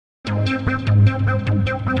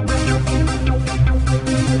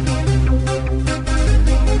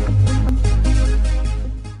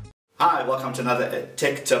welcome to another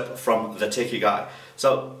tech tip from the Techie Guy.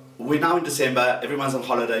 So we're now in December, everyone's on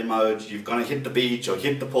holiday mode, you're going to hit the beach or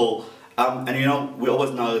hit the pool, and you know, we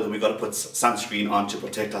always know that we've got to put sunscreen on to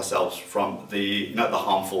protect ourselves from the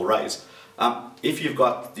harmful rays. If you've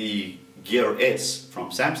got the Gear S from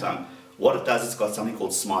Samsung, what it does is it's got something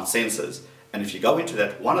called smart sensors, and if you go into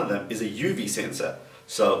that, one of them is a UV sensor.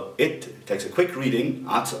 So it takes a quick reading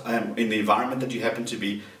out in the environment that you happen to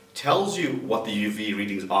be, tells you what the UV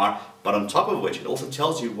readings are, but on top of which it also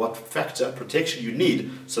tells you what factor protection you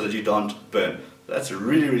need so that you don't burn. That's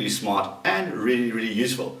really smart and really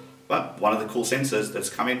useful. But one of the cool sensors that's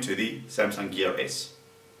come into the Samsung Gear S.